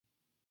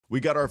We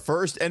got our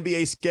first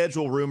NBA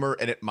schedule rumor,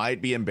 and it might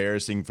be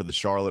embarrassing for the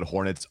Charlotte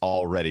Hornets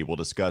already. We'll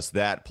discuss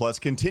that, plus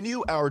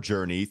continue our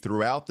journey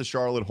throughout the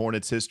Charlotte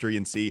Hornets history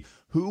and see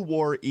who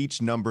wore each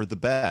number the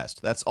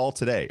best. That's all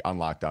today on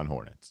Locked On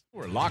Hornets.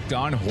 We're Locked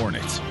On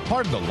Hornets,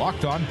 part of the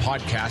Locked On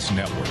Podcast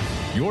Network,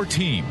 your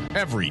team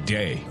every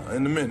day.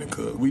 In a minute,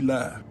 cuz we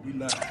live.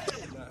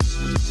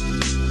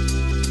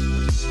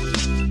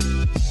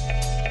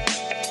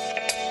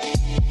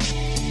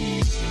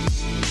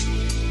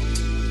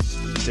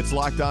 It's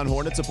Locked On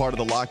Hornets, a part of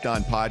the Locked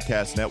On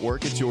Podcast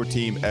Network. It's your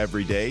team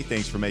every day.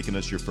 Thanks for making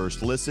us your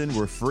first listen.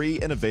 We're free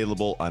and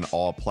available on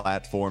all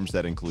platforms.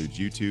 That includes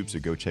YouTube, so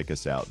go check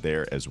us out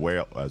there as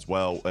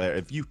well.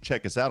 If you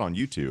check us out on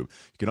YouTube,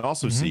 you can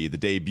also see the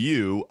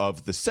debut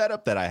of the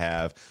setup that I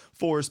have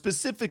for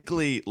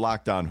specifically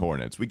Locked On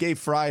Hornets. We gave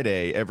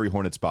Friday every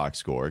Hornets box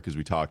score because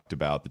we talked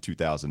about the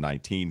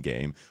 2019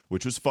 game,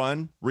 which was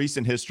fun.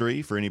 Recent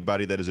history for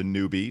anybody that is a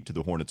newbie to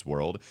the Hornets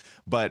world.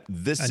 But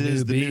this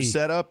is the new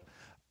setup.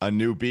 A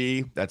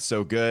newbie, that's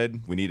so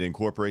good. We need to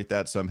incorporate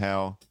that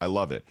somehow. I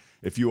love it.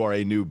 If you are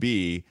a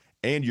newbie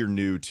and you're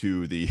new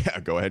to the,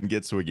 go ahead and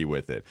get swiggy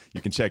with it.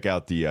 You can check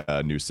out the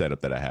new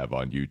setup that I have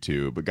on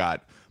YouTube. We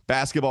got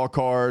basketball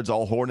cards,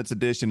 all Hornets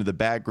edition in the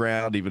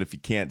background, even if you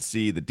can't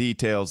see the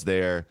details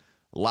there.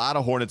 A lot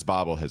of Hornets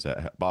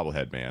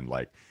bobblehead, man.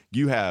 Like,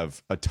 you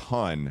have a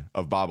ton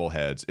of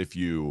bobbleheads if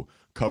you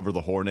cover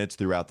the Hornets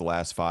throughout the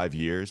last 5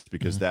 years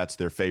because that's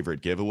their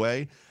favorite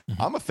giveaway.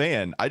 I'm a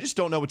fan. I just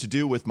don't know what to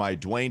do with my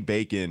Dwayne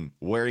Bacon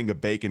wearing a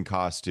Bacon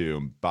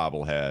costume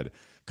bobblehead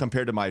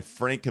compared to my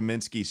Frank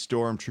Kaminsky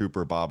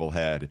Stormtrooper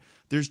bobblehead.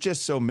 There's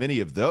just so many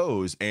of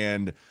those,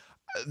 and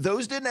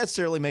those didn't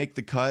necessarily make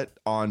the cut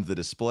on the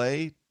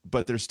display,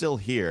 but they're still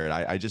here, and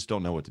I just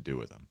don't know what to do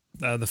with them.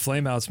 The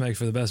flameouts make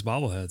for the best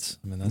bobbleheads.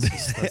 I mean,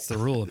 that's the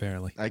rule,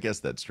 apparently. I guess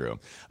that's true.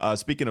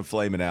 Speaking of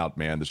flaming out,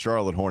 man, the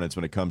Charlotte Hornets,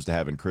 when it comes to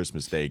having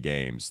Christmas Day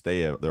games,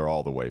 they're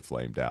all the way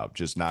flamed out.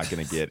 Just not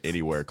going to get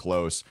anywhere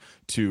close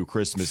to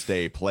Christmas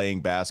Day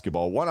playing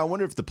basketball. One, I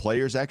wonder if the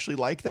players actually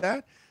like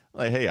that.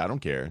 Like, hey, I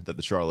don't care that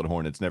the Charlotte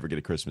Hornets never get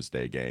a Christmas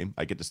Day game.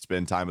 I get to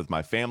spend time with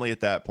my family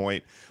at that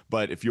point.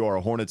 But if you are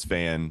a Hornets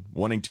fan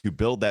wanting to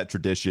build that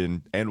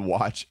tradition and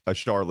watch a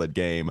Charlotte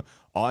game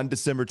on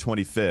December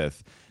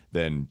 25th,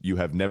 then you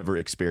have never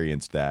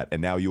experienced that.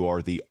 And now you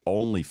are the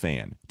only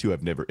fan to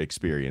have never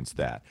experienced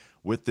that.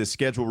 With this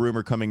schedule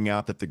rumor coming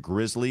out that the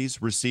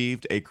Grizzlies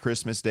received a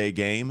Christmas Day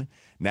game,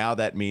 now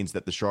that means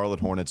that the Charlotte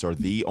Hornets are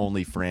the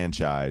only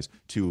franchise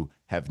to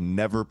have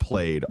never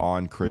played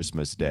on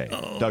Christmas Day.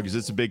 Doug, is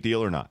this a big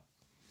deal or not?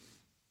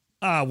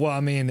 Well, I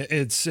mean,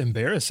 it's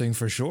embarrassing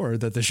for sure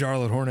that the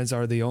Charlotte Hornets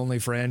are the only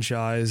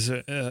franchise,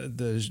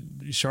 the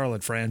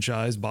Charlotte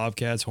franchise,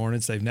 Bobcats,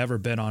 Hornets, they've never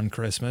been on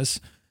Christmas.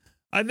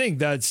 I think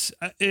that's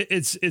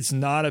it's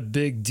not a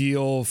big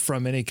deal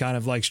from any kind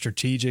of like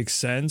strategic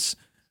sense,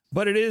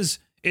 but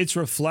it's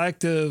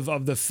reflective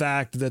of the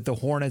fact that the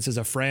Hornets as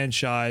a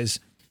franchise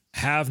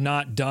have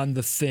not done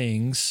the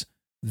things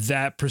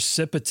that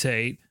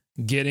precipitate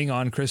getting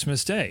on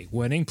Christmas Day,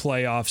 winning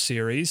playoff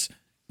series,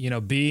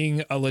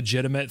 being a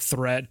legitimate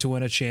threat to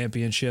win a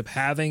championship,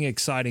 having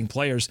exciting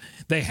players.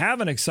 They have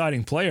an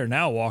exciting player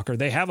now, Walker.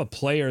 They have a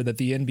player that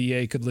the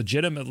NBA could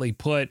legitimately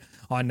put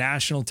on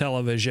national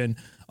television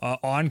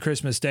on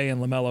Christmas Day in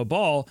LaMelo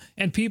Ball,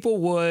 and people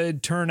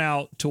would turn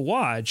out to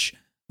watch,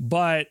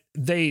 but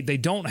they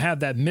don't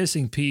have that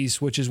missing piece,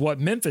 which is what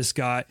Memphis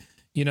got.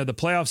 The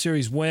playoff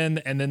series win,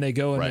 and then they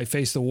go and they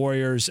face the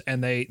Warriors,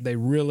 and they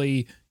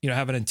really,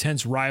 have an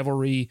intense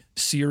rivalry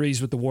series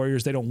with the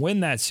Warriors. They don't win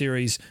that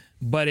series,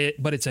 but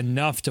it's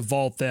enough to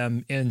vault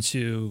them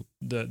into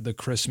the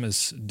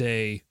Christmas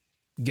Day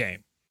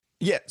game.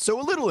 Yeah, so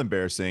a little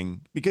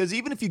embarrassing because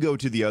even if you go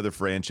to the other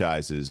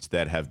franchises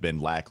that have been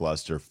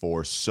lackluster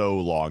for so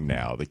long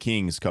now, the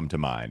Kings come to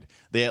mind.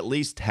 They at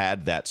least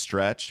had that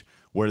stretch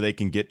where they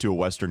can get to a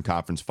Western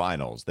Conference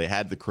Finals. They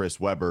had the Chris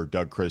Webber,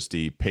 Doug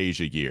Christie,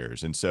 Peja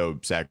years. And so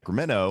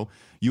Sacramento,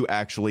 you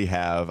actually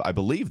have, I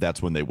believe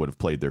that's when they would have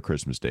played their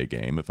Christmas Day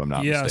game, if I'm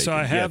not mistaken. So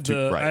I have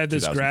I had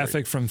this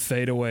graphic from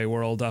Fadeaway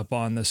World up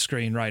on the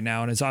screen right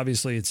now, and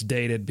it's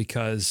dated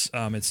because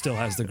it still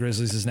has the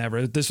Grizzlies as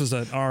never. This was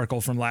an article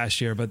from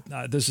last year, but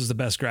this is the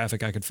best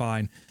graphic I could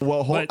find.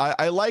 Well,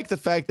 I like the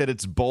fact that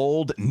it's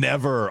bold,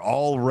 never,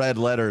 all red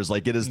letters,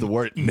 like it is the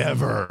word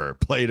never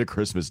played a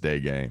Christmas Day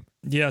game.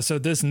 Yeah, so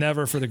this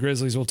never for the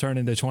Grizzlies will turn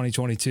into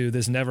 2022.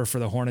 This never for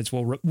the Hornets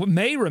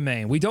may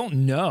remain. We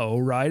don't know,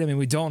 right? I mean,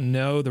 we don't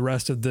know the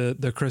rest of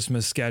the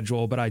Christmas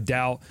schedule, but I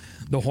doubt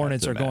the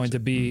Hornets are going to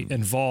be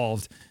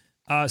involved.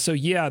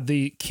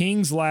 The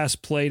Kings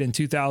last played in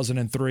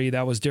 2003.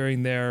 That was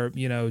during their,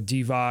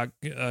 Divac,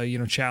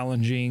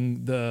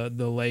 challenging the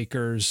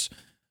Lakers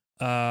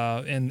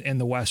in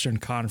the Western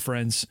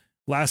Conference.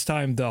 Last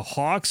time the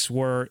Hawks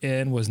were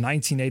in was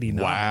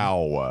 1989.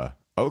 Wow.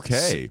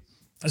 Okay.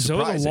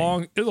 So it was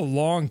a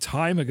long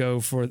time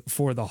ago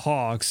for the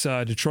Hawks.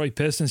 Detroit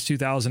Pistons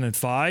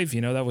 2005.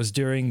 That was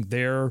during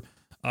their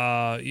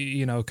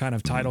kind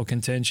of title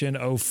contention.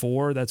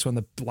 2004, that's when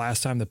the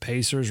last time the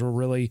Pacers were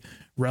really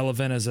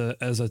relevant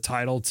as a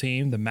title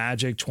team. The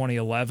Magic,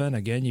 2011,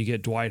 again, you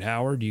get Dwight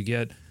Howard, you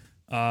get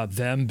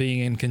them being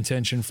in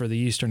contention for the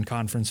Eastern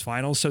Conference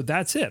Finals. So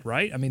that's it,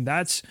 right? I mean,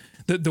 that's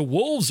the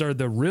Wolves are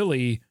the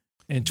really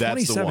in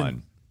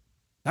 27.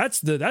 That's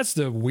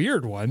the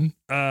weird one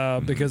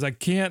because I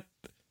can't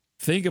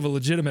think of a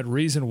legitimate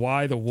reason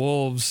why the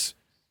Wolves.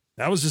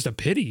 That was just a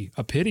pity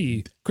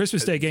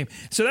Christmas Day game.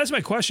 So that's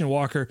my question,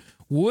 Walker.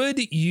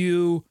 Would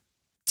you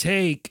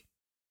take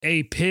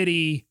a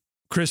pity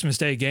Christmas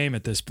Day game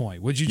at this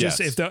point? Would you just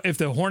if the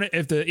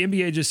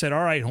NBA just said,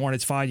 all right,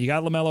 Hornets, fine, you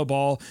got LaMelo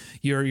Ball,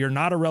 you're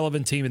not a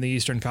relevant team in the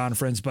Eastern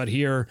Conference, but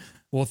here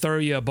we'll throw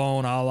you a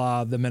bone a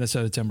la the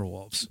Minnesota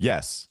Timberwolves.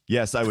 Yes,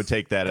 I would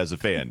take that as a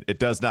fan. It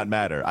does not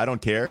matter. I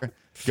don't care.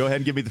 Go ahead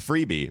and give me the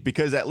freebie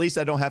because at least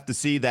I don't have to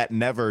see that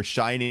never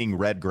shining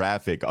red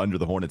graphic under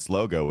the Hornets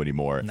logo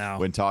anymore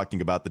when talking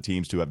about the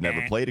teams who have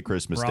never played a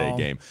Christmas Day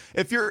game.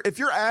 If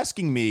you're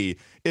asking me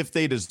if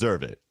they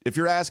deserve it, if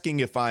you're asking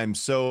if I'm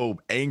so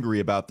angry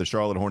about the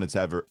Charlotte Hornets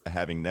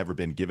having never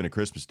been given a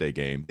Christmas Day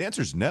game, the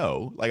answer is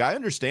no. Like, I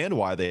understand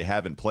why they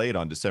haven't played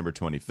on December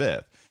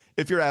 25th.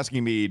 If you're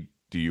asking me,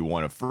 do you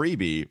want a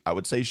freebie? I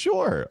would say,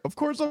 sure. Of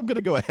course, I'm going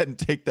to go ahead and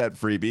take that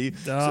freebie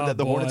so that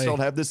the Hornets don't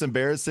have this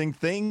embarrassing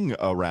thing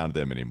around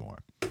them anymore.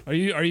 Are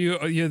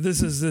you?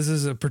 This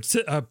is a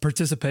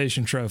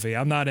participation trophy.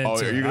 I'm not into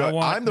it.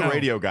 I'm the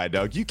radio guy,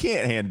 Doug. You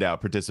can't hand out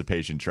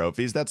participation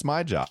trophies. That's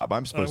my job.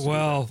 I'm supposed to.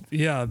 Well,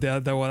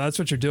 that's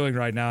what you're doing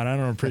right now, and I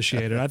don't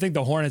appreciate it. I think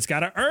the Hornets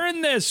got to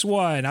earn this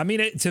one. I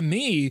mean, to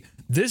me,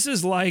 this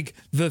is like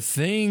the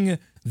thing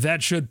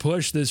that should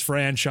push this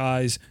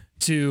franchise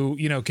to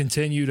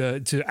continue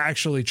to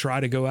actually try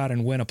to go out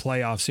and win a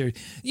playoff series.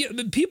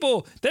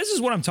 People, this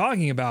is what I'm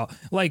talking about.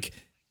 Like,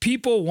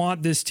 people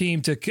want this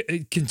team to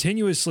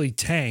continuously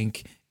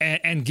tank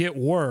and get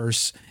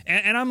worse.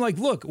 And I'm like,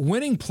 look,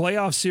 winning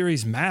playoff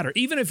series matter.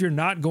 Even if you're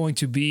not going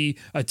to be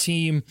a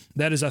team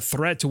that is a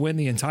threat to win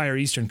the entire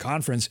Eastern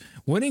Conference,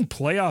 winning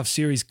playoff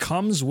series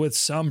comes with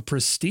some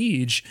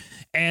prestige,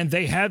 and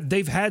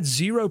they've had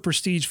zero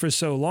prestige for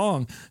so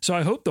long. So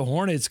I hope the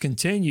Hornets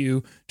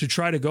continue to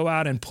try to go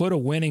out and put a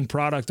winning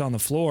product on the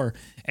floor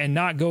and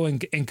not go in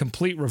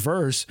complete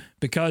reverse,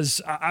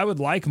 because I would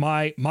like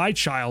my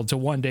child to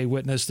one day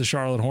witness the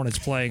Charlotte Hornets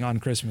playing on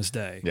Christmas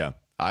Day. Yeah.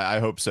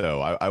 I hope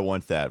so. I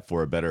want that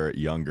for a better,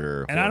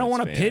 younger. And Hornets I don't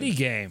want a pity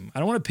game. I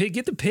don't want to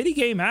get the pity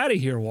game out of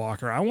here,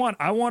 Walker. I want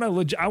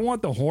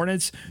the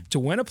Hornets to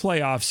win a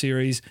playoff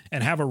series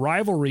and have a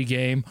rivalry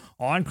game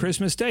on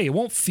Christmas Day. It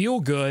won't feel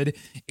good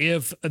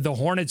if the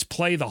Hornets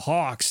play the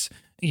Hawks,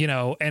 in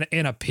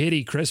a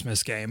pity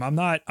Christmas game. I'm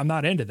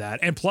not into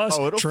that. And plus,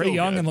 Trae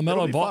Young and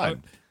LaMelo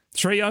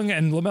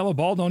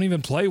Ball don't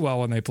even play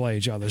well when they play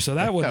each other, so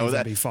that wouldn't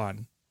even be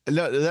fun.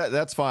 No,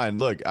 that's fine.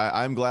 Look,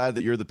 I'm glad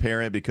that you're the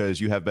parent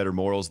because you have better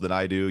morals than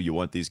I do. You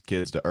want these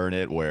kids to earn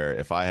it, where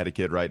if I had a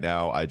kid right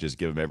now, I'd just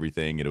give them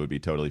everything and it would be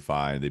totally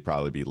fine. They'd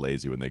probably be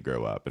lazy when they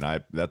grow up.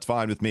 And that's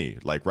fine with me.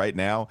 Like, right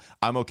now,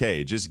 I'm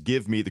okay. Just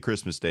give me the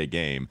Christmas Day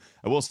game.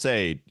 I will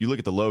say, you look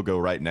at the logo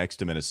right next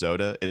to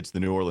Minnesota, it's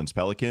the New Orleans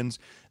Pelicans.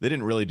 They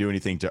didn't really do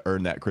anything to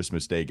earn that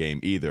Christmas Day game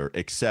either,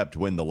 except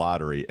win the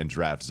lottery and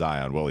draft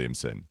Zion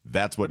Williamson.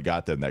 That's what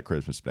got them that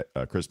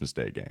Christmas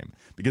Day game,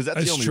 because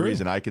that's the only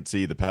reason I could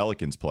see the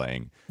Pelicans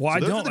playing. Well,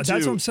 so that's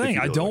what I'm saying.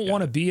 I don't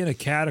want to be in a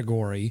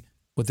category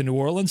with the New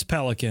Orleans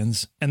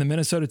Pelicans and the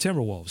Minnesota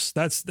Timberwolves.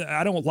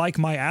 I don't like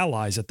my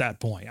allies at that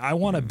point. I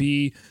want to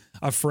be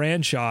a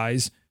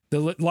franchise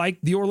like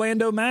the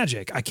Orlando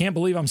Magic. I can't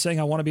believe I'm saying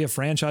I want to be a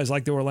franchise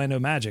like the Orlando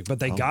Magic, but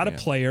they got a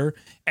player,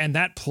 and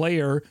that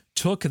player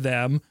took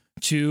them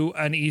to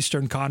an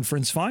Eastern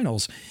Conference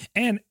Finals.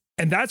 And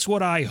that's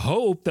what I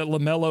hope that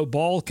LaMelo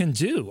Ball can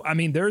do. I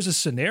mean, there's a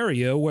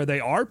scenario where they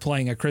are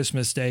playing a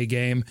Christmas Day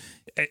game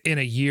in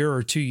a year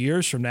or 2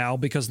 years from now,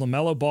 because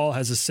LaMelo Ball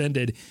has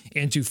ascended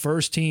into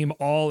first team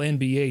All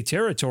NBA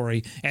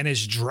territory and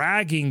is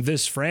dragging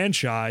this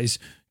franchise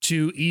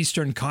to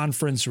Eastern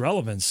Conference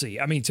relevancy.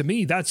 I mean, to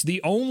me, that's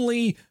the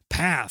only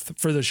path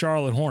for the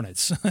Charlotte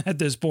Hornets at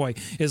this point,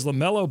 is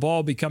LaMelo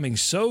Ball becoming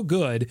so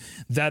good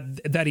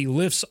that he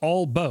lifts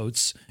all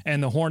boats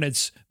and the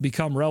Hornets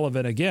become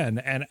relevant again.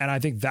 And I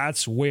think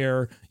that's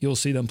where you'll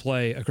see them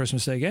play a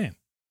Christmas Day game.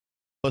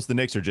 Plus, the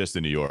Knicks are just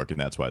in New York, and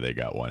that's why they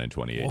got one in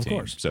 2018. Well, of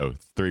course. So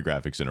 3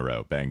 graphics in a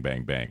row. Bang,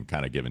 bang, bang,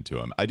 kind of given to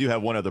them. I do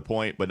have one other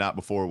point, but not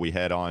before we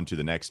head on to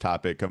the next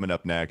topic coming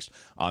up next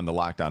on the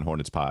Locked On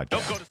Hornets podcast.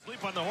 Don't go to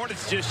sleep on the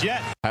Hornets just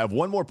yet. I have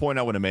one more point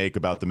I want to make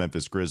about the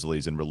Memphis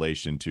Grizzlies in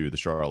relation to the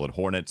Charlotte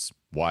Hornets,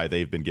 why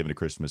they've been given a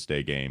Christmas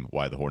Day game,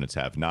 why the Hornets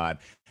have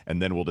not.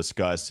 And then we'll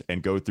discuss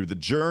and go through the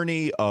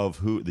journey of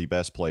who the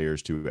best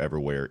players to ever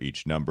wear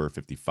each number.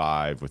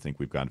 55. I think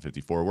we've gone to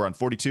 54. We're on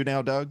 42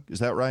 now, Doug. Is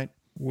that right?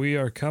 We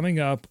are coming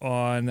up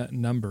on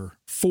number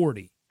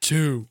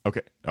 42.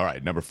 Okay. All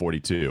right, number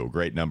 42.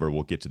 Great number.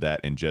 We'll get to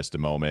that in just a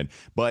moment.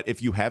 But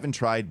if you haven't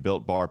tried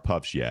Built Bar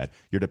Puffs yet,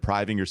 you're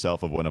depriving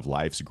yourself of one of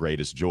life's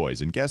greatest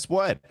joys. And guess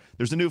what?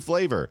 There's a new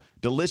flavor.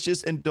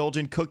 Delicious,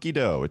 indulgent cookie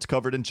dough. It's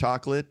covered in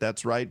chocolate.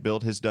 That's right.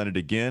 Built has done it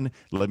again.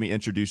 Let me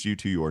introduce you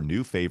to your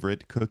new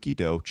favorite cookie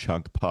dough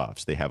chunk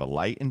puffs. They have a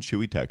light and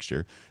chewy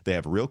texture. They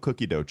have real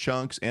cookie dough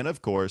chunks. And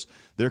of course,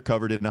 they're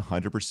covered in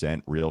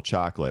 100% real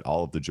chocolate.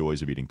 All of the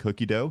joys of eating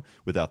cookie dough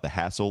without the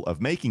hassle of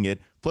making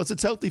it. Plus,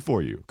 it's healthy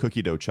for you.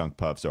 Cookie dough chunk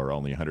puffs are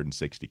only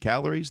 160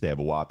 calories. They have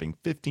a whopping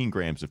 15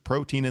 grams of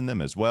protein in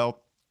them as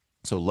well.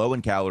 So low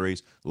in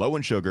calories, low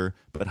in sugar,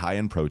 but high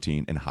in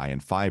protein and high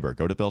in fiber.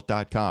 Go to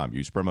Built.com.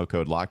 Use promo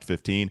code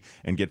LOCKED15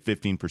 and get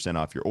 15%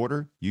 off your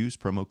order. Use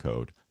promo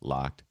code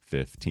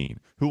LOCKED15.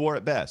 Who wore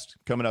it best?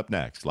 Coming up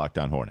next, Locked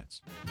On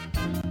Hornets.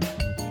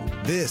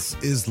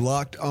 This is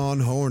Locked On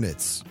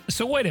Hornets.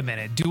 So wait a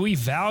minute. Do we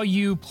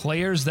value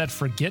players that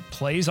forget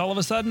plays all of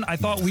a sudden? I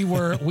thought we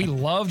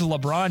loved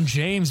LeBron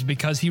James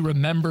because he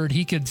remembered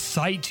he could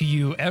cite to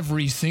you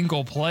every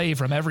single play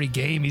from every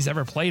game he's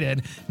ever played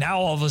in. Now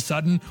all of a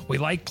sudden we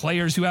like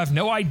players who have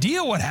no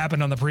idea what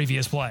happened on the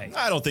previous play.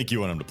 I don't think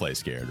you want him to play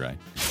scared, right?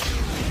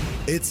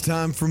 It's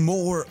time for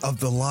more of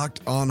the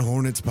Locked On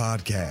Hornets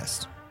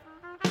podcast.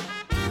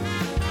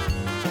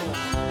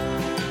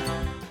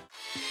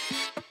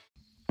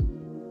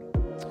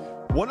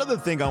 One other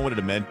thing I wanted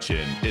to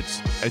mention, I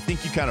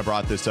think you kind of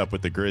brought this up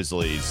with the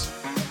Grizzlies.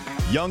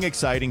 Young,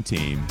 exciting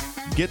team,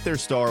 get their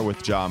star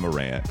with Ja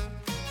Morant,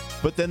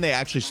 but then they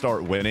actually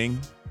start winning,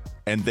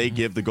 and they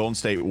give the Golden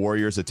State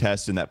Warriors a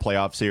test in that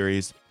playoff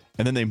series,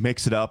 and then they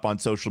mix it up on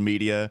social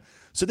media.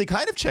 So they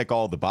kind of check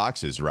all the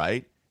boxes,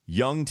 right?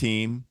 Young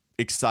team,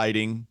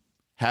 exciting,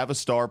 have a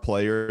star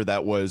player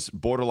that was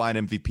borderline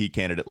MVP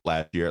candidate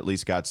last year, at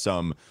least got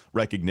some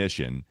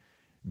recognition.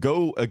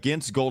 Go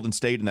against Golden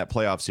State in that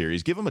playoff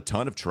series, give them a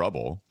ton of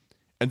trouble,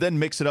 and then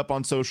mix it up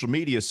on social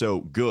media.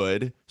 So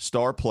good,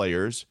 star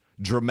players,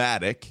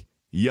 dramatic,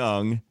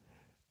 young,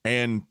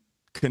 and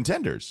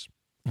contenders.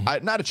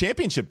 Not a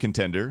championship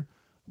contender,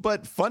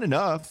 but fun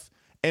enough.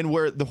 And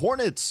where the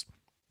Hornets,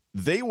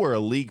 they were a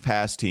league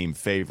pass team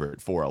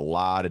favorite for a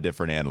lot of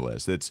different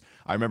analysts.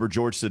 I remember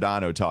George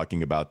Sedano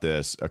talking about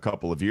this a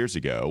couple of years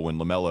ago when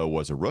LaMelo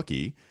was a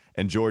rookie.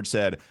 And George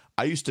said,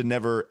 I used to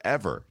never,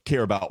 ever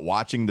care about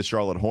watching the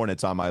Charlotte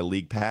Hornets on my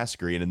league pass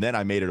screen. And then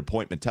I made it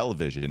appointment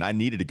television. I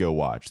needed to go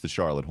watch the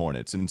Charlotte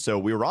Hornets. And so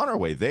we were on our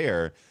way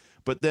there.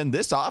 But then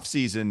this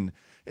offseason,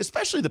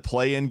 especially the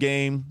play-in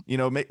game,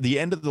 the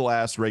end of the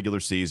last regular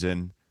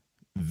season,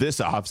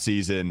 this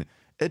offseason,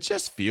 it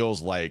just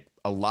feels like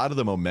a lot of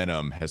the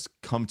momentum has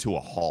come to a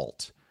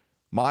halt.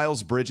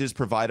 Miles Bridges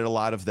provided a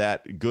lot of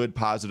that good,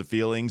 positive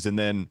feelings. And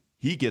then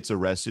he gets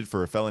arrested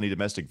for a felony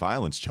domestic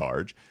violence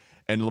charge.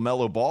 And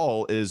LaMelo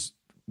Ball is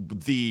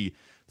the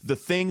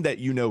thing that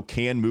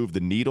can move the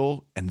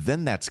needle, and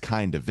then that's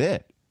kind of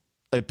it.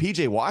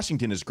 PJ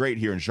Washington is great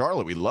here in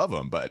Charlotte. We love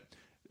him, but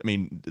I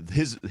mean,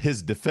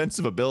 his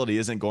defensive ability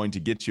isn't going to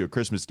get you a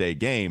Christmas Day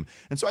game.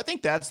 And so I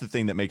think that's the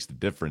thing that makes the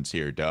difference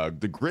here, Doug.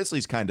 The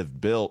Grizzlies kind of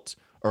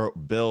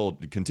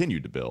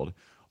continued to build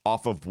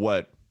off of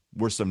what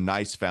were some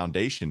nice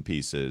foundation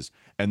pieces,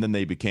 and then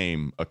they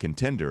became a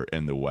contender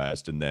in the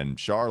West. And then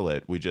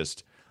Charlotte,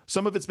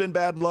 some of it's been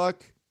bad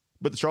luck.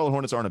 But the Charlotte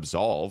Hornets aren't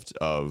absolved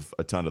of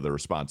a ton of the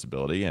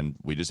responsibility, and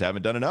we just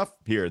haven't done enough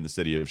here in the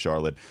city of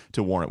Charlotte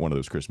to warrant one of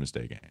those Christmas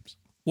Day games.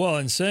 Well,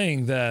 and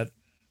saying that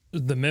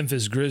the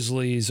Memphis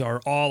Grizzlies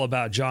are all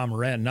about Ja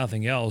Morant,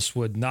 nothing else,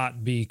 would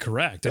not be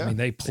correct. Yeah, I mean,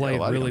 they played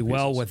really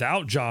well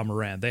without Ja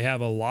Morant. They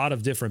have a lot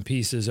of different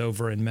pieces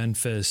over in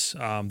Memphis.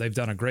 They've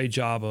done a great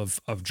job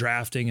of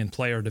drafting and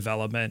player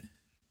development.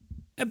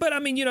 But, I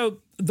mean,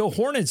 the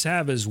Hornets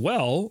have as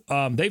well.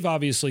 They've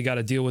obviously got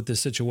to deal with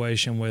this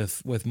situation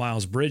with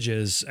Miles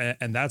Bridges,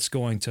 and that's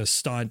going to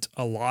stunt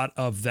a lot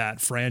of that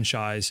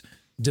franchise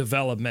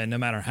development, no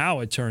matter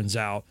how it turns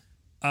out.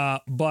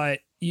 But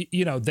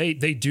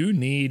they do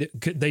need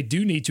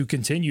to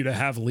continue to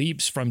have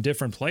leaps from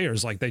different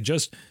players. Like, they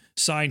just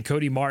signed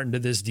Cody Martin to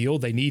this deal.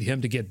 They need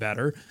him to get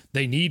better.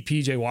 They need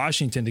PJ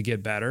Washington to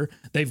get better.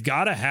 They've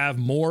got to have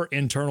more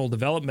internal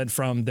development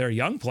from their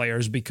young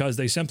players because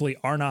they simply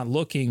are not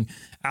looking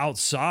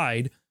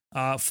outside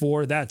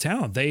for that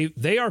talent.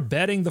 They are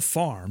betting the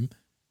farm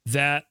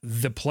that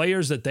the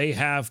players that they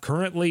have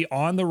currently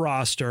on the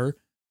roster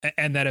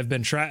and that have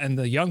been and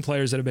the young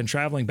players that have been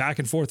traveling back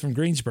and forth from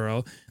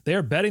Greensboro, they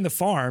are betting the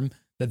farm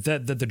that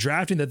the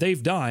drafting that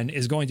they've done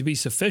is going to be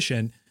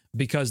sufficient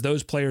because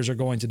those players are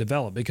going to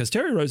develop, because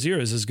Terry Rozier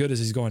is as good as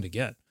he's going to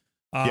get.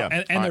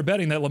 And they're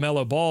betting that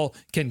LaMelo Ball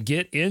can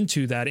get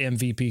into that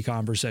MVP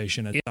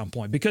conversation at some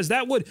point, because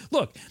that would,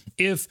 look,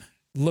 if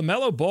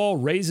LaMelo Ball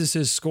raises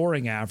his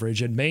scoring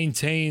average and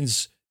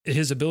maintains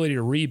his ability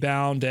to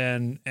rebound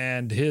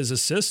and his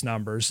assist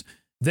numbers,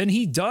 then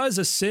he does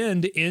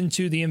ascend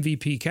into the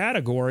MVP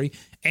category.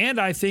 And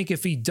I think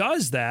if he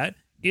does that,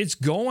 it's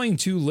going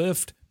to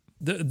lift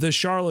the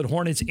Charlotte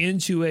Hornets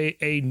into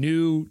a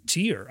new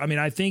tier. I mean,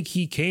 I think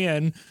he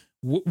can,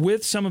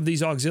 with some of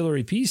these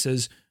auxiliary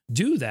pieces,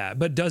 do that.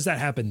 But does that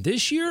happen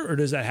this year or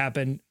does that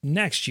happen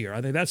next year?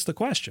 I think that's the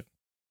question.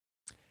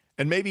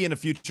 And maybe in a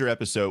future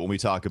episode, when we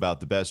talk about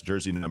the best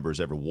jersey numbers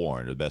ever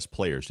worn or the best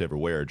players to ever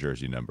wear a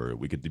jersey number,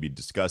 we could be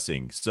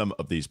discussing some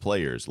of these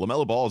players.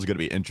 LaMelo Ball is going to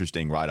be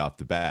interesting right off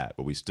the bat,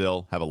 but we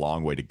still have a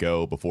long way to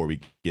go before we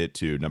get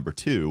to number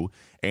 2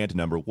 and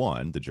number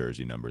 1, the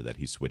jersey number that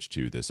he switched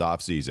to this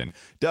offseason.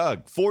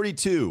 Doug,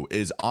 42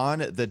 is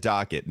on the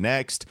docket.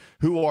 Next,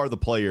 who are the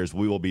players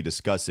we will be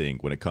discussing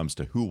when it comes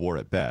to who wore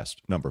it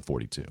best, number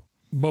 42?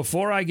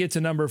 Before I get to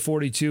number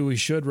 42, we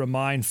should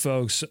remind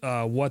folks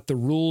what the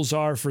rules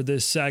are for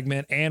this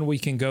segment, and we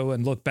can go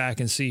and look back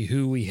and see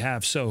who we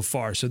have so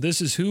far. So this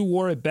is who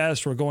wore it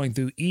best. We're going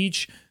through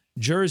each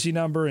jersey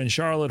number in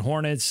Charlotte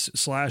Hornets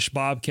 /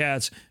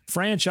 Bobcats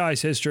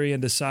franchise history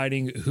and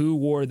deciding who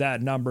wore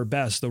that number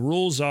best. The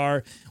rules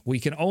are we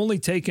can only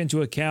take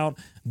into account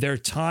their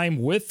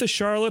time with the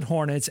Charlotte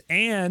Hornets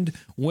and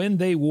when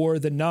they wore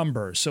the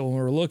number. So when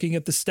we're looking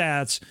at the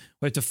stats,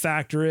 we have to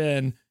factor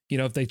in,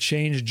 if they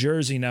change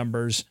jersey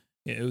numbers,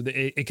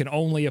 it can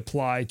only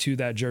apply to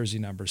that jersey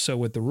number. So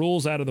with the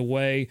rules out of the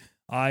way,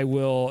 I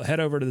will head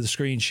over to the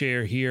screen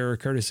share here,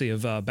 courtesy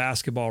of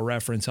Basketball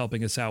Reference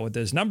helping us out with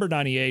this. Number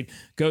 98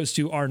 goes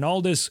to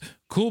Arnaldus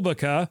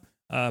Kubica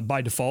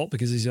by default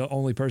because he's the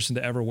only person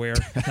to ever wear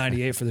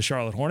 98 for the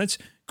Charlotte Hornets.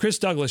 Chris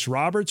Douglas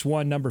Roberts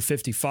won number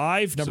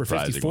 55. Number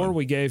Surprising 54 one.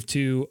 we gave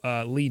to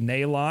Lee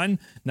Nalon.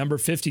 Number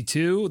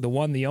 52, the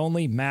one, the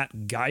only,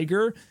 Matt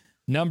Geiger.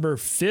 Number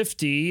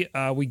 50,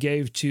 we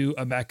gave to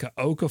Emeka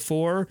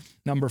Okafor.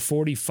 Number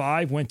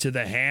 45 went to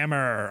the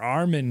Hammer,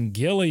 Armin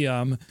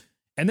Gilliam.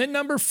 And then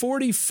number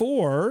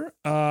 44,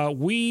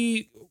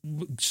 we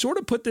sort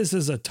of put this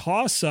as a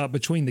toss-up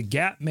between the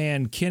Gap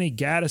Man, Kenny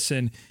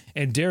Gattison,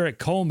 and Derek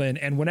Coleman.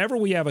 And whenever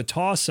we have a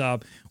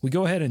toss-up, we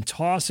go ahead and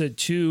toss it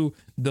to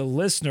the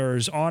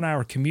listeners on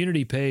our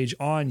community page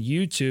on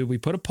YouTube. We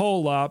put a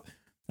poll up,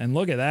 and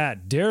look at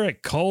that.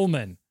 Derek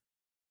Coleman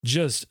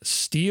just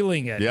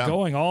stealing it,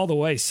 going all the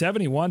way,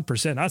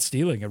 71%, not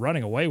stealing it,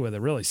 running away with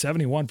it, really,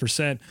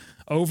 71%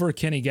 over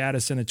Kenny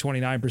Gattison at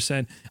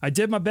 29%. I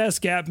did my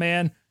best, Gap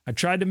Man. I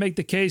tried to make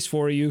the case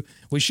for you.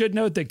 We should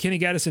note that Kenny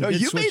Gattison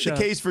did you switch made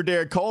the case for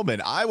Derek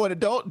Coleman. I would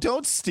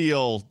don't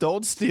steal.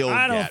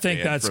 I don't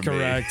think that's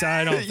correct.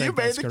 I don't think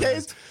that's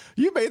correct.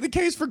 You made the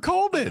case for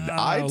Coleman.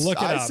 I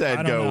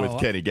said go with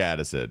Kenny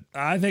Gattison.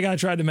 I think I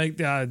tried to make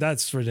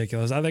that's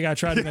ridiculous. I think I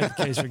tried to make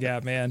the case for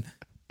Gap Man.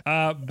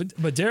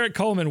 But Derek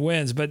Coleman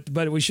wins.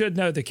 But we should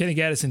note that Kenny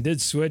Gattison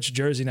did switch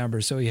jersey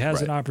numbers, so he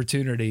has an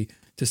opportunity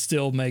to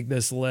still make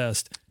this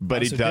list.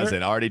 But he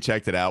doesn't. I already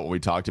checked it out when we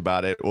talked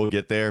about it. We'll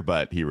get there,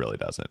 but he really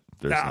doesn't.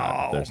 There's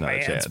not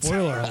a chance.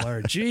 Spoiler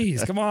alert.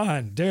 Jeez, come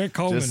on. Derek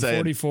Coleman,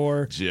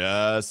 44.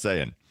 Just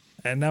saying.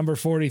 And number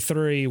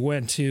 43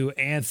 went to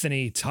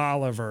Anthony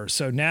Tolliver.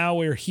 So now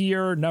we're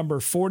here. Number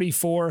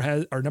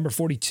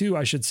 42,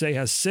 I should say,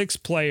 has 6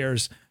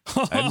 players.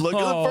 And look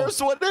at the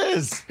first one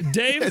is.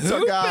 Dave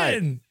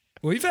Hoopin.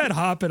 We've had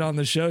Hoppin on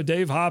the show.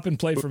 Dave Hoppin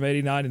played from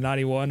 89 to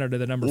 91 under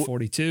the number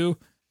 42.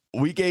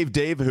 We gave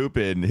Dave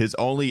Hoopin his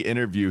only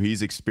interview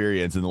he's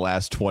experienced in the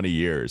last 20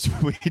 years.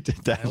 We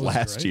did that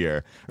last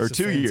year or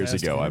 2 years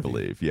ago, I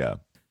believe. Yeah.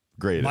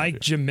 Great. Mike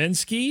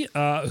Jaminski,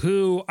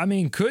 who,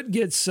 could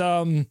get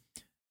some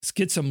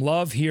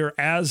love here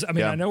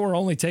I know we're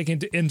only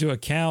taking into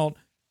account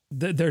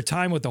their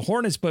time with the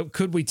Hornets, but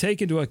could we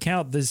take into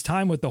account this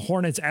time with the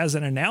Hornets as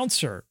an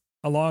announcer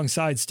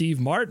alongside Steve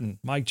Martin?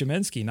 Mike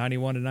Jaminski,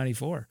 91 to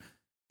 94.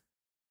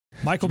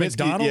 Michael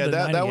McDonald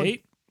at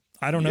 98.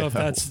 I don't know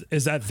if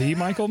is that the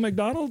Michael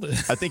McDonald?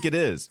 I think it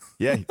is.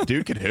 Yeah,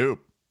 dude can hoop.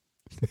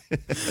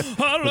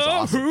 I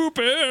love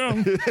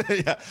hooping.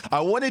 Yeah, I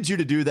wanted you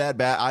to do that,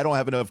 Matt. I don't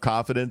have enough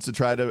confidence to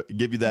try to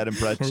give you that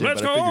impression.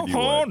 Let's go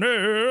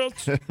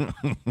Hornets.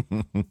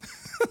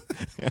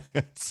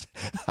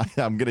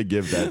 I'm gonna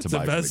give that to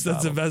Michael McDonald.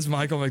 That's the best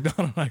Michael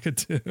McDonald I could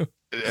do.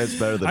 It's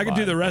better than I could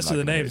do the rest of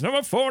the names.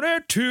 Number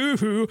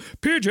 42,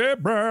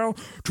 PJ Brown,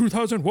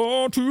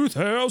 2001,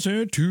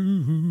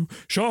 2002,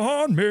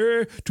 Sean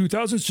May,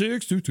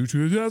 2006 to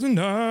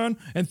 2009,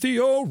 and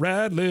Theo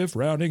Radcliffe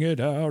rounding it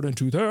out in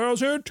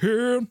 2010.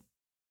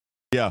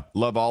 Yeah,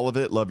 love all of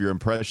it. Love your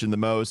impression the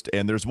most.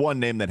 And there's one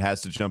name that has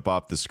to jump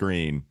off the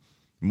screen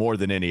more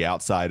than any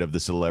outside of the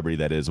celebrity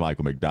that is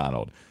Michael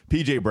McDonald.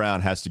 PJ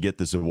Brown has to get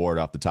this award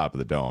off the top of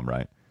the dome,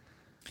 right?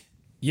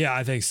 Yeah,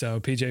 I think so.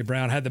 PJ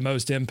Brown had the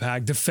most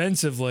impact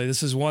defensively.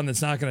 This is one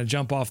that's not going to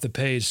jump off the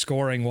page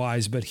scoring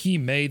wise, but he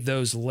made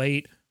those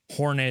late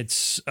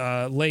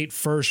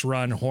first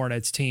run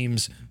Hornets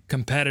teams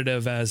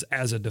competitive as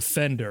a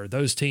defender.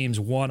 Those teams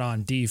won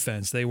on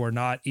defense. They were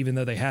not, even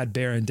though they had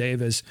Baron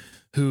Davis,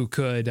 who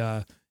could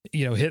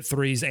hit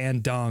threes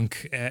and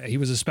dunk. He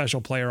was a special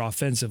player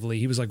offensively.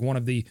 He was like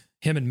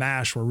him and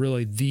Mash were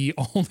really the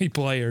only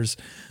players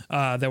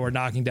that were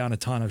knocking down a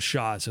ton of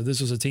shots. So this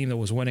was a team that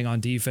was winning on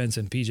defense,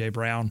 and PJ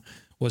Brown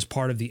was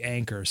part of the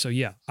anchor. So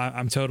yeah,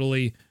 I'm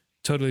totally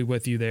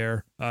with you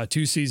there.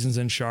 2 seasons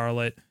in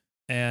Charlotte.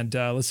 And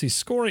let's see,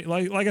 scoring,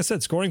 like I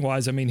said, scoring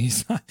wise,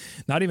 he's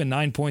not even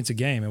 9 points a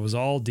game. It was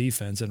all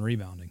defense and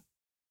rebounding.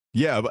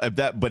 Yeah,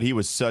 but he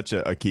was such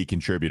a key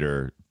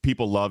contributor.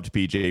 People loved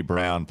PJ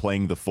Brown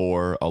playing the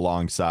 4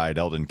 alongside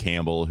Eldon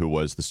Campbell, who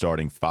was the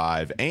starting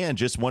 5, and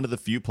just one of the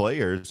few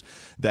players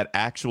that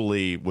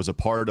actually was a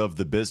part of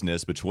the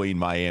business between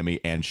Miami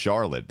and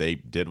Charlotte. They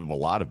did a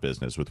lot of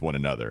business with one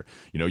another.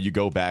 You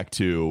go back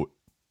to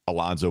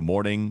Alonzo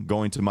Mourning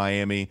going to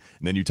Miami,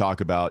 and then you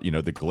talk about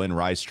the Glenn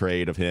Rice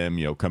trade of him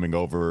coming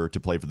over to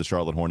play for the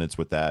Charlotte Hornets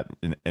with that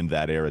in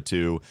that era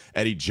too.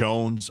 Eddie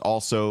Jones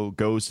also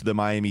goes to the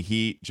Miami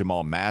Heat.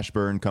 Jamal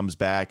Mashburn comes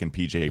back, and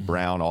PJ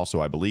Brown also,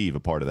 I believe,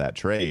 a part of that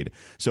trade.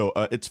 So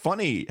it's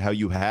funny how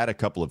you had a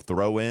couple of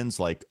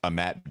throw-ins like a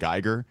Matt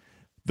Geiger,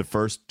 the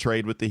first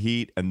trade with the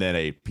Heat, and then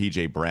a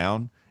PJ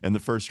Brown in the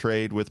first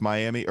trade with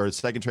Miami, or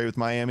second trade with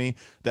Miami,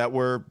 that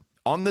were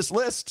on this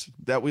list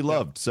that we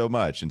loved so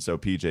much. And so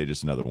PJ,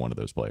 just another one of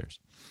those players.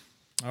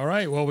 All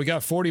right. Well, we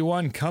got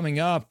 41 coming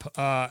up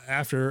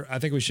after. I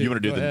think we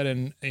should go ahead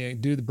and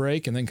do the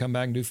break and then come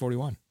back and do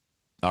 41.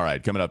 All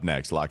right. Coming up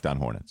next, Locked On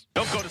Hornets.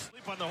 Don't go to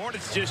sleep on the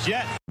Hornets just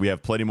yet. We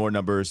have plenty more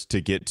numbers to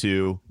get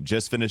to.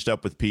 Just finished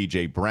up with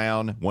PJ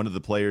Brown, one of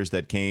the players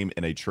that came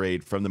in a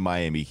trade from the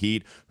Miami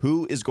Heat.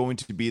 Who is going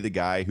to be the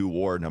guy who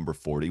wore number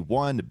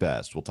 41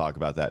 best? We'll talk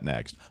about that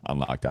next on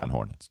Locked On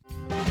Hornets.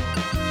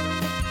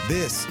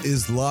 This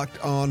is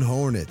Locked On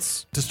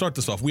Hornets. To start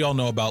this off, we all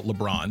know about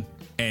LeBron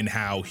and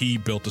how he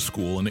built a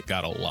school and it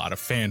got a lot of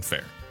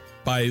fanfare.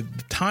 By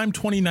the time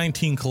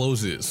 2019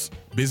 closes,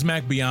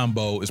 Bismack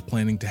Biyombo is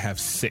planning to have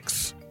 6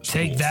 schools.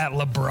 Take that,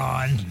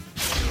 LeBron.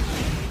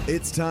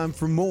 It's time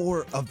for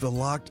more of the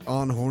Locked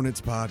On Hornets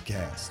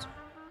podcast.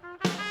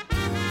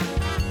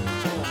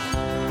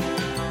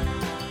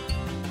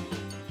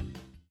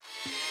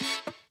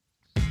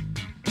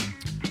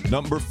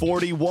 Number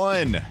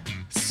 41.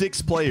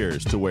 6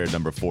 players to wear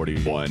number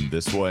 41.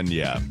 This one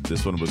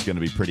was going to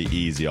be pretty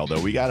easy,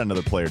 although we got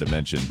another player to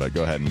mention, but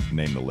go ahead and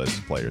name the list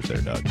of players there,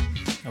 Doug.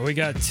 We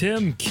got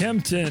Tim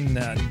Kempton,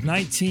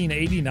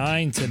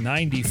 1989 to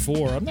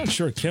 94. I'm not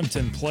sure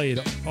Kempton played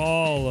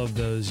all of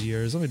those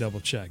years. Let me double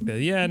check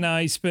that. Yeah, no,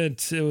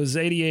 it was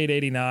 88,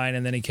 89,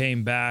 and then he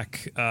came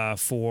back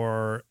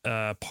for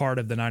part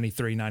of the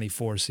 93,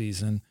 94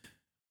 season.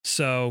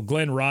 So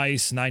Glenn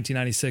Rice,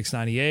 1996,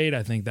 98.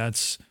 I think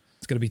it's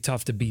going to be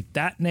tough to beat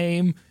that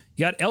name.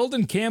 You got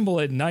Eldon Campbell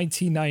at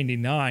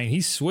 1999. He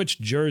switched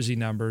jersey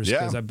numbers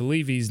because I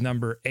believe he's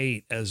number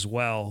 8 as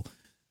well.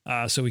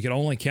 So we could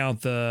only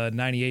count the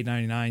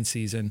 98-99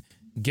 season.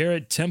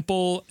 Garrett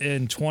Temple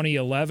in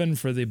 2011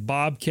 for the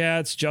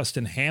Bobcats.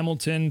 Justin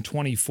Hamilton,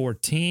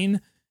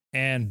 2014.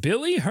 And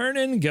Billy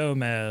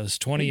Hernan-Gomez,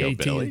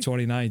 2018 and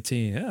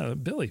 2019. Yeah,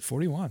 Billy,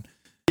 41.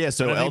 Yeah,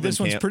 so I think this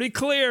one's pretty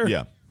clear.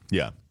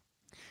 Yeah.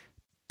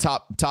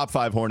 Top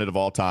 5 Hornet of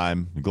all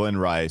time, Glenn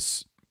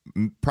Rice,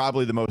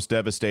 probably the most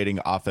devastating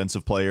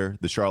offensive player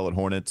the Charlotte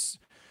Hornets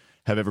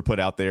have ever put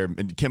out there.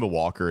 And Kemba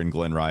Walker and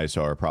Glenn Rice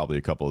are probably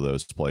a couple of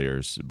those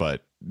players.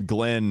 But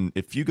Glenn,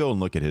 if you go and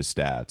look at his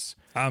stats,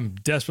 I'm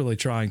desperately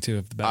trying to.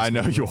 If the I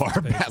know you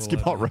are.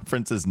 Basketball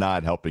Reference is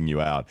not helping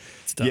you out.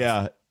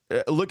 Yeah,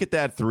 look at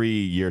that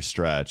 3-year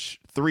stretch.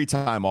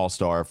 3-time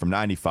All-Star from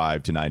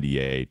 95 to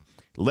 98.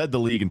 Led the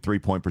league in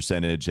three-point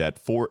percentage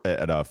at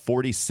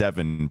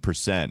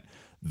 47%.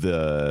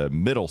 The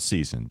middle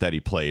season that he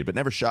played, but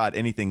never shot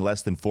anything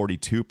less than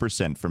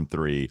 42% from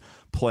 3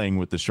 playing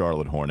with the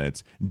Charlotte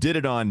Hornets. Did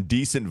it on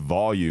decent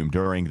volume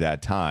during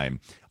that time.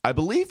 I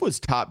believe was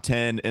top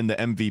 10 in the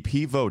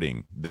MVP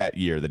voting that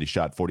year that he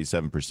shot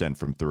 47%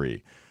 from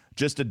 3.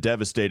 Just a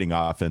devastating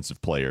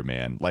offensive player,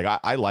 man. Like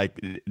I like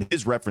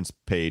his reference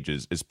page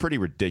is pretty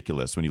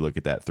ridiculous when you look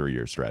at that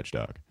 3-year stretch,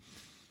 Doug.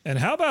 And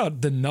how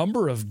about the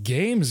number of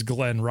games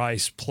Glenn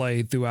Rice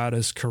played throughout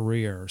his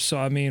career? So,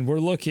 I mean, we're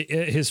looking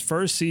at his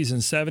first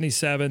season,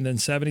 77, then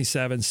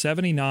 77,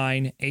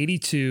 79,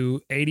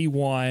 82,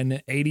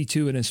 81,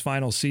 82 in his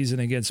final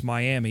season against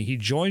Miami. He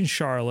joined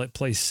Charlotte,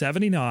 played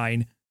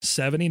 79,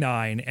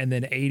 79, and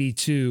then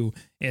 82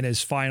 in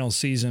his final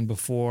season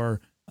before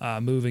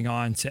moving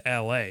on to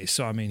LA.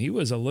 So, I mean, he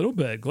was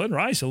Glenn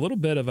Rice, a little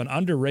bit of an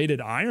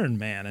underrated Iron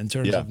Man in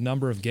terms of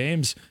number of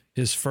games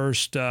his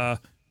first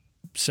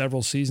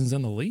several seasons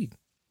in the league.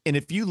 And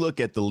if you look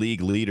at the league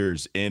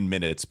leaders in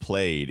minutes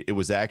played, it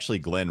was actually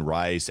Glenn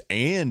Rice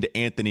and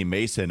Anthony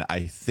Mason,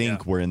 I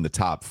think, were in the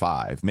top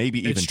 5,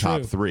 maybe even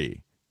top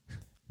 3.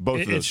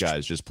 Both of those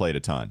guys just played a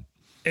ton.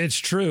 It's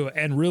true,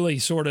 and really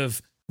sort of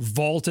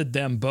vaulted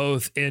them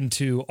both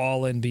into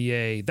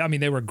All-NBA. I mean,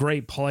 they were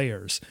great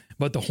players,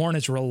 but the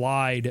Hornets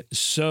relied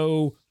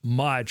so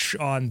much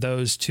on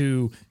those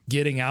two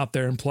getting out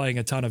there and playing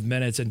a ton of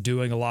minutes and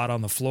doing a lot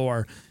on the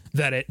floor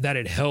that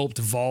it helped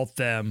vault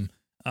them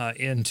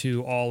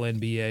into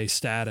All-NBA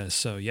status.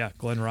 So, yeah,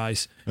 Glenn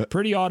Rice,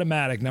 pretty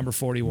automatic, number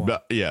 41.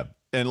 Yeah.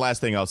 And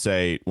last thing I'll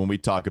say, when we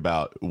talk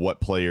about what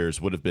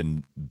players would have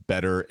been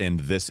better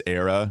in this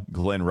era,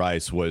 Glenn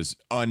Rice was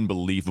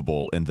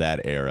unbelievable in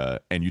that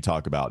era. And you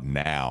talk about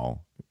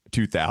now,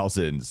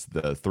 2000s,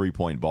 the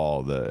three-point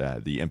ball,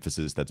 the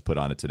emphasis that's put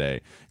on it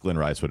today, Glenn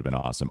Rice would have been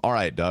awesome. All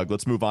right, Doug,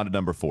 let's move on to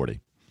number 40.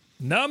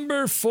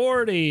 Number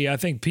 40. I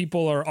think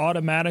people are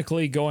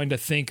automatically going to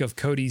think of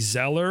Cody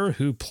Zeller,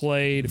 who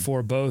played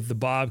for both the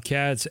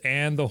Bobcats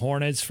and the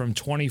Hornets from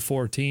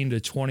 2014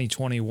 to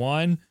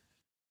 2021.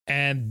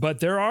 But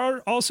there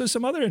are also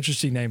some other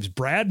interesting names.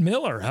 Brad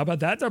Miller, how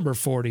about that, number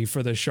 40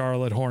 for the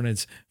Charlotte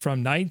Hornets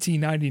from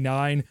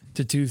 1999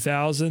 to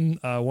 2000,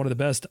 one of the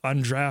best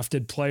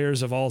undrafted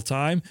players of all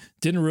time.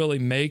 Didn't really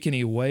make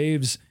any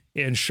waves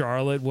in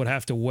Charlotte, would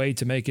have to wait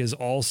to make his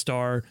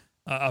all-star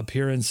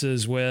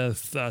appearances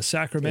with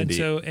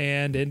Sacramento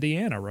and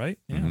Indiana, right?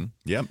 Yeah. Mm-hmm.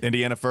 Yeah.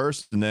 Indiana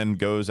first, and then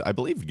goes, I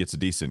believe, gets a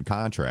decent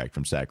contract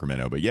from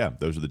Sacramento. But yeah,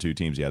 those are the two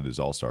teams he had his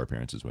all-star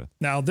appearances with.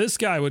 Now, this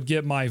guy would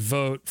get my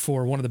vote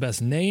for one of the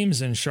best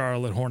names in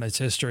Charlotte Hornets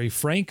history,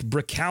 Frank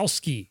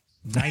Brickowski.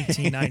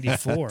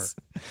 1994.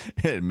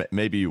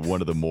 Maybe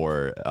one of the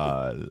more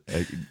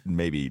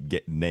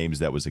names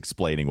that was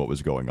explaining what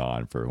was going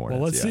on for Hornets.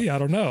 Well, let's see. I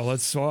don't know.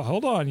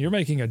 Hold on. You're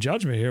making a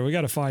judgment here. We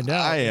got to find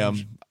out. I am.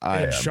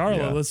 Charlotte.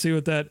 Yeah. Let's see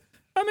what that.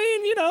 I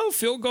mean,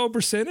 field goal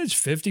percentage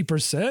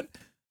 50%.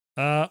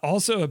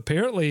 Also,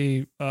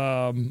 apparently,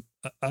 I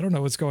don't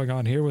know what's going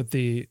on here with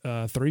the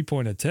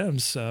 3-point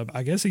attempts.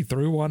 I guess he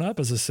threw one up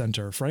as a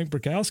center. Frank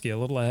Brickowski, a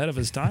little ahead of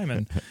his time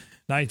in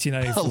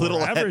 1994. A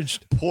little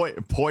averaged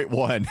point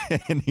one,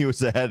 and he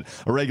was ahead.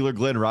 A regular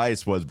Glenn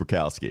Rice was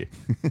Brickowski.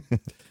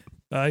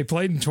 He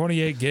played in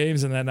 28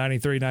 games in that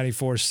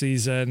 93-94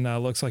 season.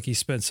 Looks like he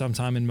spent some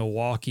time in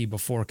Milwaukee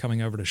before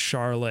coming over to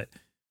Charlotte.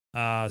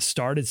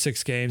 Started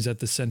 6 games at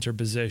the center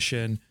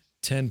position,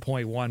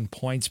 10.1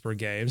 points per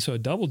game. So a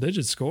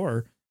double-digit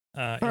score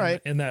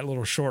in that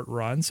little short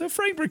run. So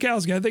Frank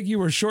Brickowski, I think you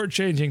were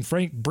shortchanging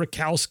Frank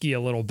Brickowski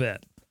a little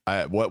bit.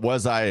 What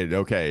was I?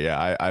 Okay,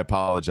 yeah, I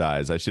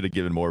apologize. I should have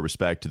given more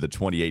respect to the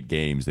 28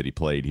 games that he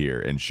played here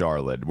in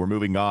Charlotte. We're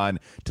moving on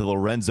to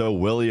Lorenzo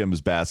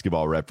Williams'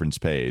 basketball reference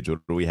page. What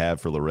do we have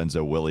for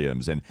Lorenzo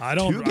Williams? And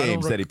 2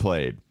 games that he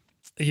played.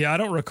 Yeah, I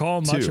don't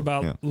recall much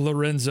about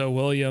Lorenzo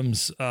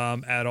Williams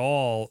at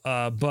all,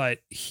 but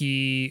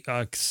he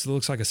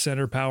looks like a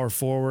center power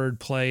forward,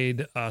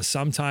 played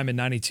sometime in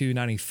 92,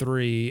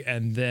 93,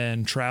 and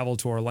then traveled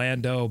to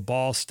Orlando,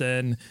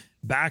 Boston,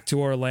 back to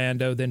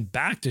Orlando, then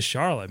back to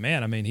Charlotte.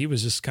 Man, I mean, he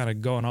was just kind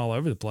of going all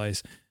over the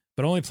place,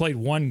 but only played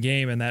 1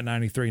 game in that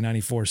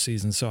 93-94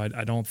 season. So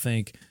I don't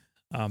think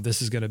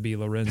this is going to be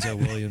Lorenzo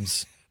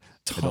Williams'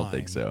 time. I don't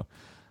think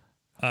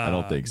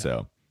so.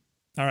 No.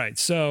 All right,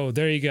 so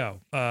there you go.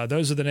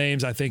 Those are the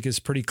names. I think is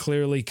pretty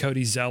clearly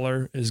Cody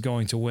Zeller is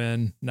going to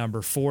win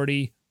number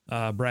 40.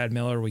 Brad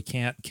Miller, we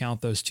can't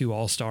count those 2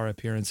 all-star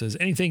appearances.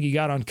 Anything you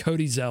got on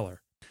Cody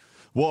Zeller?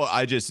 Well,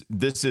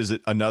 this is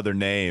another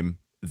name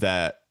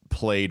that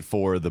played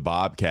for the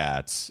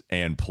Bobcats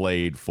and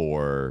played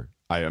for,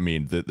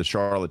 the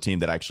Charlotte team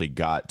that actually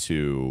got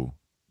to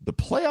the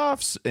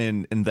playoffs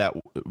in that,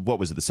 what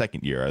was it, the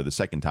second year or the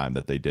second time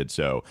that they did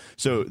so.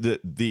 So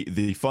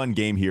the fun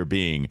game here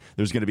being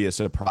there's going to be a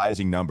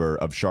surprising number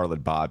of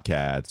Charlotte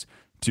Bobcats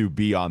to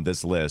be on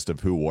this list of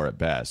who wore it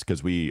best,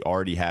 because we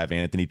already have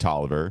Anthony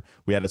Tolliver.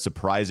 We had a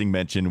surprising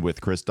mention with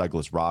Chris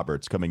Douglas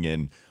Roberts coming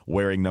in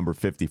wearing number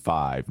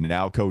 55.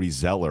 Now Cody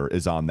Zeller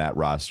is on that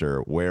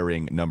roster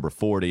wearing number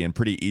 40, and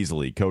pretty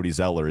easily Cody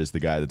Zeller is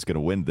the guy that's going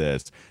to win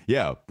this.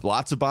 Yeah,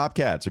 lots of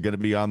Bobcats are going to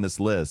be on this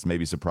list,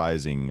 maybe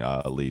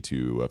surprisingly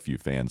to a few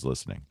fans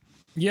listening.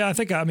 Yeah,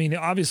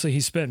 obviously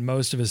he spent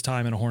most of his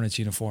time in a Hornets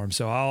uniform,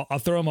 so I'll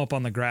throw him up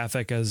on the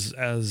graphic as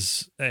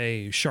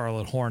a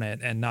Charlotte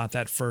Hornet and not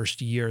that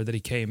first year that he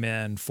came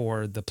in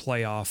for the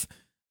playoff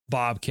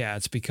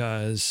Bobcats,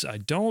 because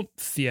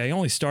he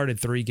only started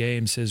 3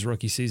 games his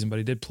rookie season, but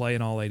he did play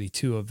in all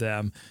 82 of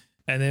them.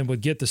 And then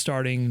would get the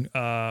starting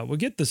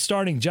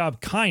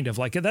job, kind of.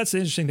 Like, that's the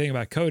interesting thing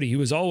about Cody. He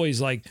was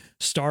always like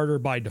starter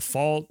by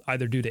default,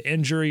 either due to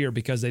injury or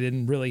because they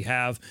didn't really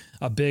have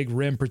a big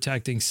rim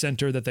protecting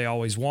center that they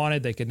always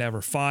wanted. They could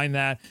never find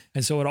that.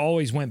 And so it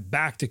always went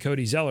back to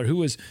Cody Zeller, who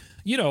was,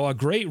 a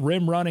great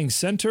rim running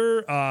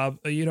center,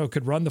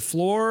 could run the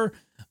floor,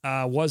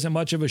 wasn't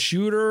much of a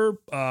shooter,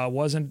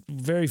 wasn't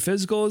very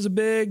physical as a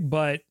big,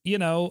 but,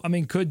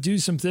 could do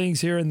some things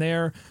here and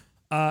there.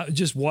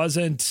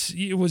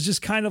 It was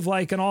just kind of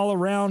like an all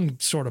around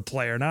sort of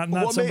player, not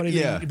somebody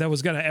that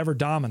was going to ever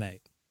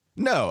dominate.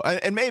 No,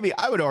 and maybe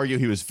I would argue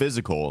he was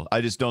physical.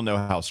 I just don't know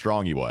how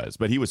strong he was,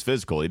 but he was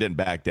physical. He didn't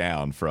back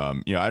down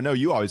from, I know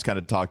you always kind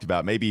of talked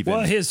about maybe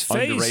even his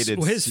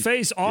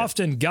face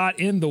often got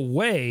in the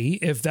way,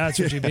 if that's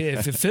what you mean.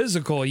 If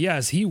physical,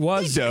 yes, he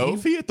was. He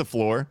dove. He hit the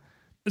floor.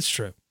 It's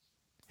true.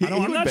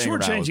 I'm not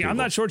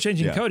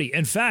shortchanging Cody.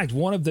 In fact,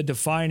 one of the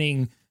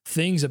defining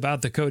things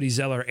about the Cody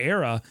Zeller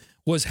era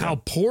was how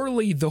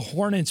poorly the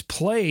Hornets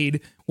played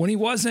when he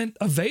wasn't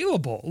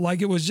available.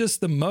 Like, it was just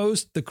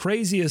the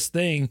craziest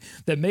thing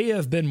that may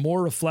have been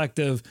more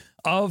reflective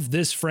of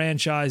this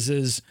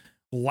franchise's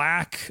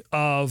lack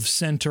of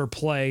center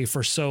play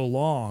for so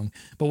long.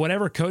 But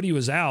whenever Cody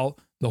was out,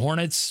 the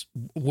Hornets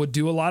would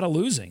do a lot of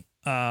losing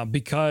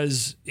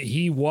because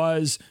he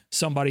was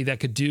somebody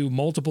that could do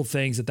multiple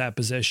things at that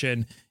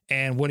position.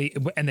 And they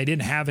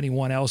didn't have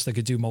anyone else that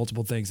could do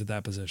multiple things at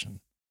that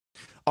position.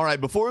 All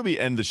right, before we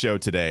end the show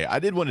today, I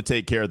did want to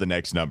take care of the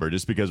next number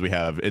just because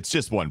it's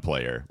just one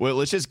player. Well,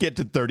 let's just get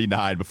to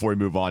 39 before we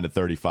move on to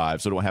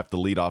 35 so I don't have to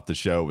lead off the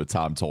show with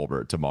Tom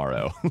Tolbert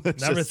tomorrow.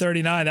 Number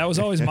 39. That was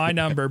always my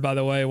number, by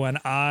the way, when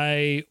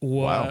I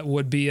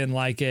would be in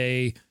like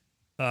a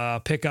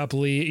pickup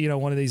league,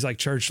 one of these like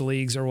church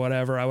leagues or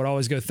whatever. I would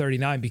always go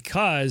 39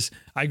 because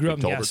I grew up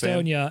in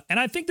Gastonia. And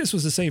I think this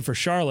was the same for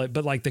Charlotte,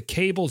 but like the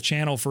cable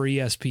channel for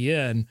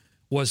ESPN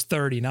was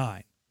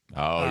 39.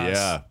 Oh,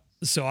 yeah.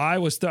 So I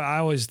was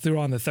threw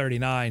on the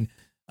 39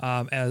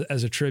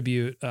 as a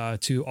tribute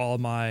to all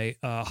my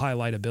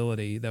highlight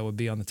ability that would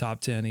be on the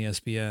top 10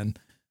 ESPN.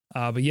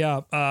 But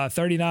yeah,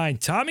 39,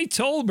 Tommy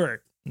Tolbert,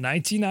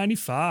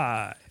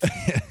 1995.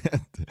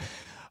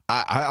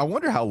 I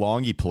wonder how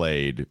long he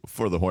played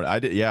for the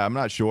Hornets. I'm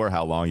not sure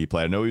how long he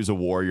played. I know he was a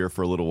Warrior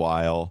for a little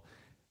while,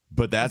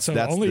 but that's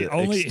only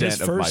his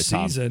first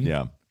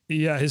season.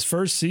 Yeah, his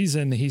first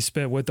season he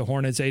spent with the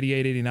Hornets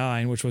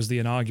 88-89, which was the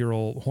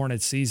inaugural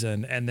Hornets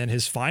season, and then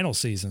his final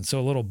season. So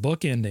a little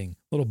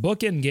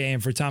bookend game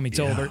for Tommy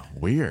Tolbert. Yeah,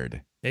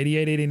 weird.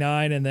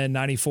 88-89, and then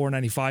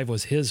 94-95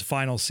 was his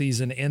final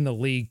season in the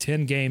league.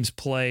 10 games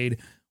played,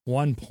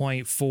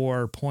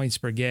 1.4 points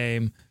per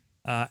game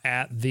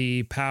at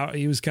the power.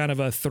 He was kind of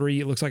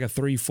it looks like a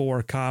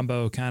 3-4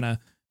 combo, kind of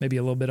maybe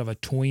a little bit of a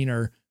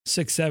tweener.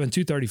 6'7",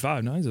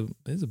 235. No, he's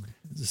a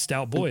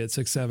stout boy at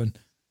 6'7".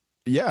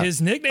 Yeah.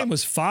 His nickname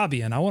was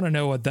Fabian. I want to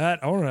know what that.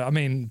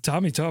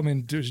 Tommy told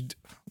me.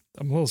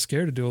 I'm a little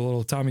scared to do a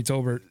little Tommy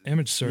Tolbert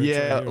image search.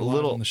 Yeah, right a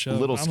little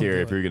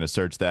scary if you're going to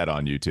search that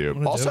on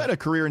YouTube. Also had a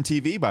career in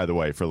TV, by the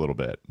way, for a little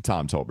bit.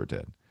 Tom Tolbert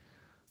did.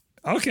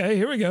 Okay,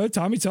 here we go.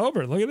 Tommy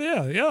Tolbert. Look at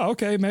that. Yeah.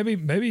 Okay. Maybe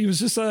he was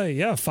just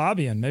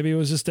Fabian. Maybe it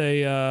was just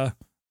a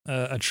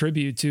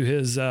tribute to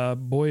his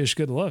boyish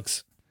good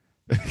looks.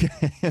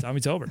 Tommy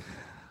Tolbert.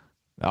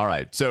 All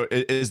right. So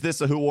is this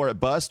a who wore it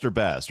bust or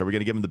best? Are we going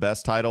to give him the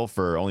best title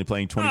for only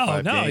playing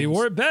 25 games? No, he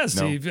wore it best.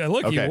 No? He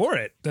wore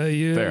it.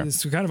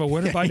 It's kind of a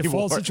winner by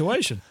default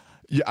situation.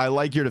 Yeah, I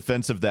like your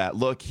defense of that.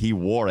 Look, he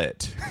wore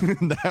it.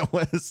 That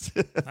was.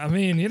 I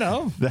mean, he did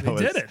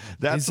it.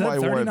 That's why I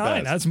wore it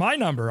best. That's my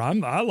number.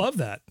 I love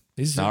that.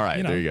 He's all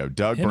right. There you go.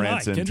 Doug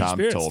Branson,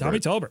 Tommy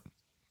Tolbert.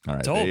 All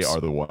right, they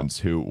are the ones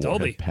who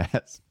wore it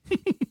best.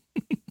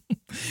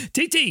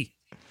 TT.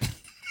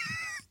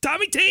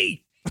 Tommy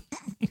T.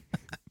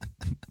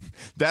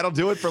 That'll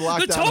do it for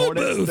Locked On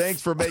Hornets. Thanks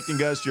for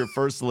making us your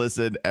first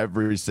listen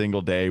every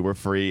single day. We're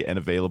free and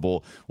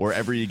available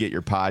wherever you get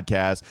your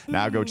podcast.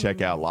 Now go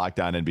check out Locked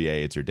On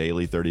NBA. It's your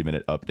daily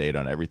 30-minute update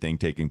on everything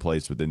taking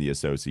place within the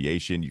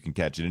association. You can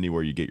catch it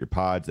anywhere you get your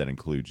pods. That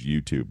includes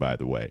YouTube, by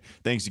the way.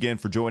 Thanks again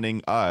for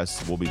joining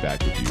us. We'll be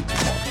back with you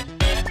tomorrow.